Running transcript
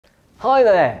Hi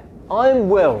there, I'm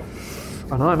Will.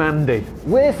 And I'm Andy.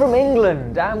 We're from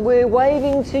England and we're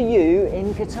waving to you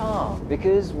in Qatar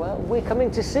because, well, we're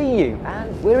coming to see you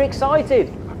and we're excited.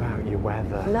 About your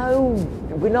weather. No,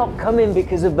 we're not coming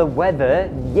because of the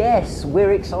weather. Yes,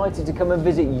 we're excited to come and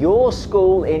visit your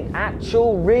school in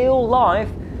actual real life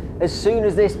as soon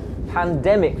as this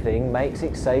pandemic thing makes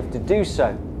it safe to do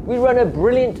so. We run a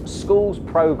brilliant schools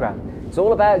programme. It's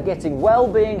all about getting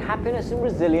well-being, happiness and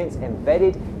resilience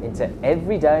embedded into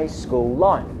everyday school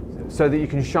life. So that you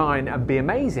can shine and be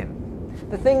amazing.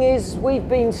 The thing is, we've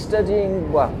been studying,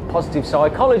 well, positive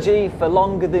psychology for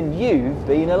longer than you've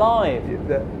been alive.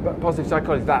 But positive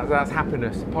psychology, that's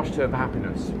happiness, posture of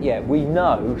happiness. Yeah, we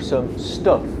know some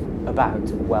stuff about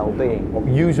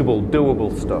well-being. Usable,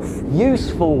 doable stuff.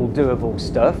 Useful, doable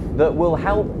stuff that will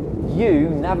help you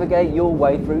navigate your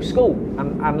way through school.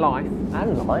 And life.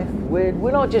 And life.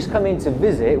 We're not just coming to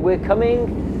visit, we're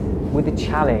coming with a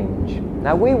challenge.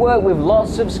 Now, we work with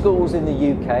lots of schools in the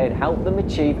UK and help them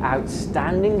achieve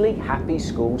outstandingly happy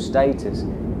school status.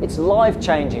 It's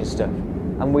life-changing stuff,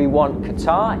 and we want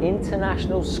Qatar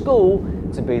International School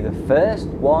to be the first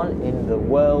one in the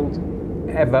world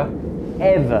ever.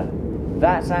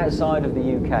 That's outside of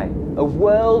the UK. A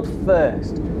world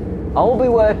first. I'll be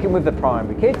working with the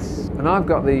primary kids. And I've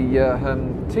got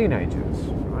the teenagers.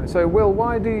 Right? So, Will,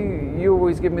 why do you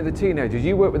always give me the teenagers?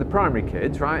 You work with the primary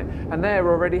kids, right? And they're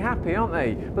already happy, aren't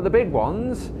they? But the big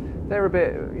ones, they're a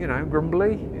bit,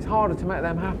 grumbly. It's harder to make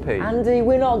them happy. Andy,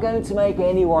 we're not going to make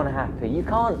anyone happy. You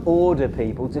can't order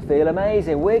people to feel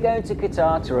amazing. We're going to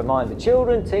Qatar to remind the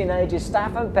children, teenagers,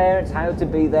 staff and parents how to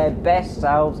be their best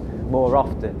selves more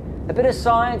often. A bit of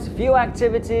science, a few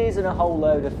activities and a whole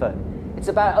load of fun. It's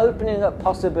about opening up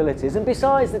possibilities, and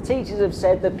besides, the teachers have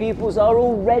said the pupils are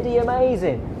already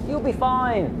amazing. You'll be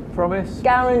fine. Promise?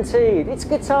 Guaranteed. It's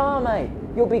Qatar, mate.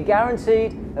 You'll be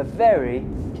guaranteed a very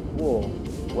warm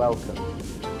welcome.